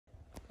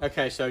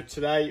Okay, so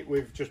today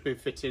we've just been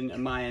fitting a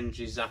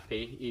MyEnergi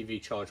Zappi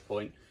EV Charge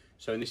point.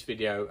 So in this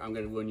video I'm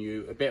going to run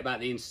you a bit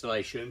about the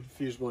installation.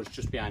 Fuse board's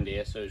just behind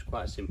here, so it's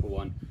quite a simple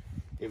one.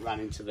 It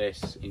ran into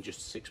this in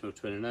just a 6mm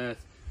twin and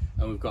earth,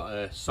 and we've got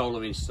a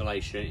solar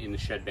installation in the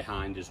shed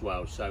behind as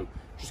well. So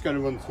just going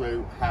to run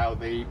through how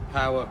the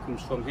power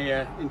comes from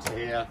here into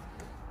here,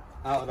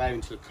 out of there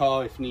into the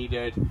car if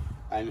needed,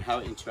 and how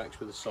it interacts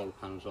with the solar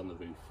panels on the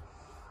roof.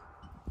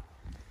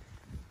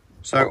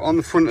 So on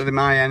the front of the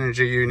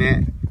MyEnergi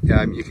unit,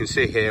 you can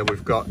see here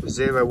we've got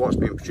 0 watts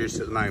being produced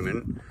at the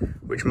moment,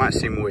 which might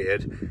seem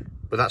weird,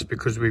 but that's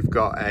because we've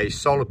got a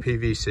solar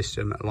PV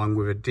system along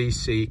with a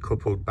DC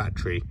coupled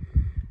battery.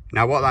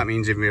 Now what that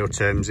means in real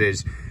terms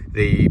is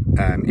the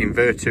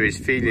inverter is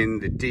feeding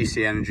the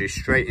DC energy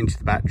straight into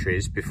the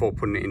batteries before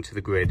putting it into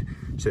the grid,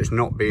 so it's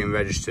not being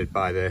registered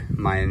by the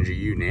MyEnergi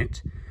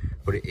unit,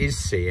 but it is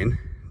seeing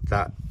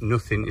that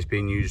nothing is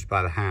being used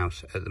by the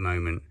house at the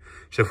moment.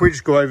 So if we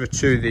just go over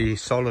to the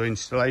solar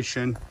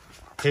installation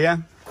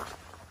here,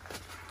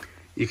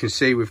 you can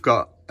see we've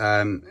got the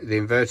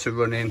inverter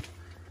running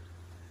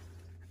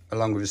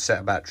along with a set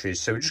of batteries.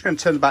 So we're just going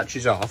to turn the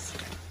batteries off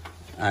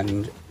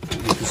and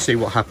you can see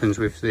what happens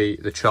with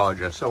the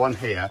charger. So on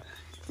here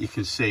you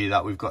can see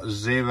that we've got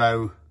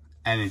 0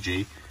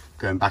 energy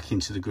going back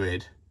into the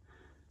grid,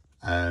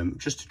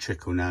 just a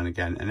trickle now and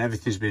again, and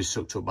everything's being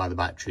sucked up by the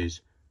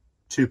batteries.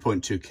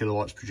 2.2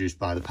 kilowatts produced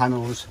by the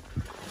panels,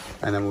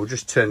 and then we'll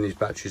just turn these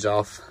batteries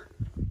off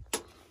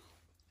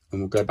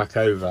and we'll go back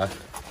over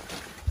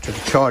to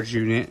the charge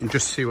unit and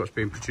just see what's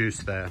being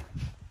produced there.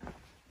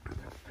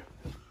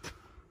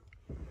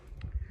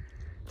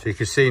 So you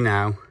can see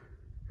now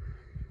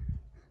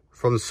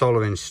from the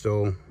solar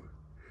install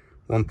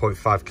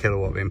 1.5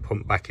 kilowatt being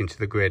pumped back into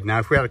the grid. Now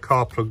if we had a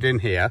car plugged in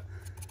here,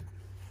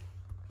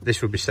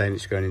 this would be saying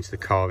it's going into the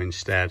car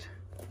instead.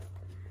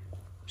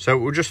 So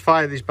we'll just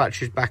fire these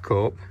batteries back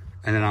up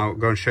and then I'll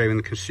go and show you in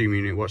the consumer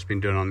unit what's been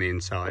done on the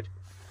inside.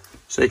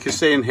 So you can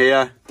see in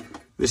here,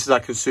 this is our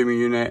consumer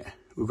unit.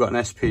 We've got an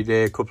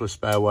SPD, a couple of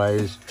spare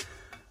ways,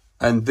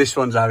 and this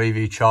one's our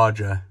EV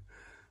charger.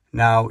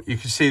 Now you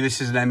can see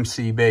this is an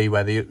MCB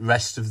where the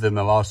rest of them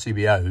are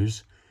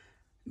RCBOs.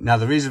 Now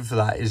the reason for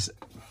that is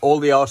all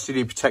the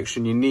RCD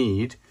protection you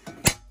need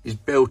is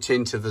built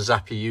into the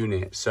Zappi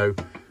unit. So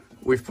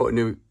we've put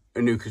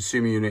a new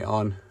consumer unit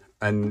on,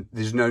 and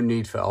there's no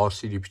need for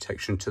RCD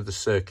protection to the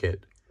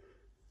circuit.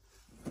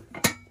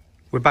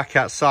 We're back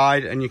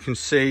outside and you can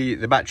see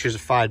the batteries are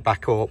fired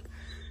back up.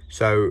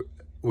 So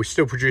we're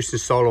still producing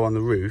solar on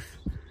the roof,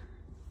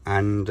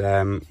 and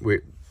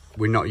we're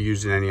not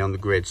using any on the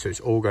grid. So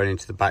it's all going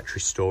into the battery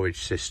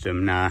storage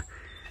system. Now,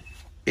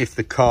 if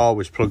the car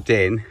was plugged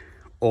in,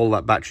 all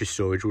that battery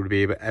storage would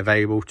be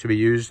available to be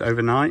used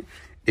overnight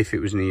if it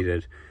was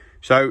needed.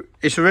 So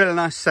it's a really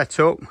nice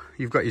setup.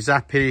 You've got your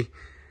Zappi.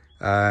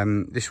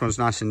 This one's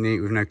nice and neat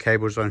with no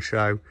cables on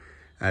show,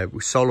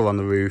 with solar on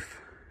the roof,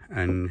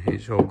 and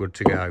it's all good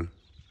to go.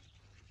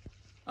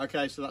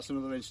 Okay, so that's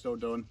another install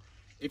done.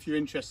 If you're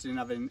interested in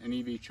having an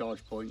EV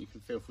charge point, you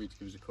can feel free to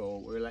give us a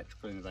call. We're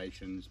Electrical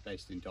Innovations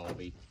based in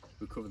Derby.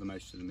 We cover the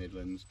most of the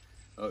Midlands.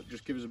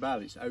 Just give us a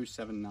bell. It's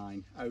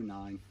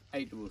 07909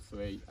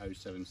 833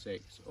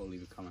 076, or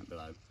leave a comment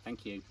below.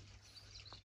 Thank you.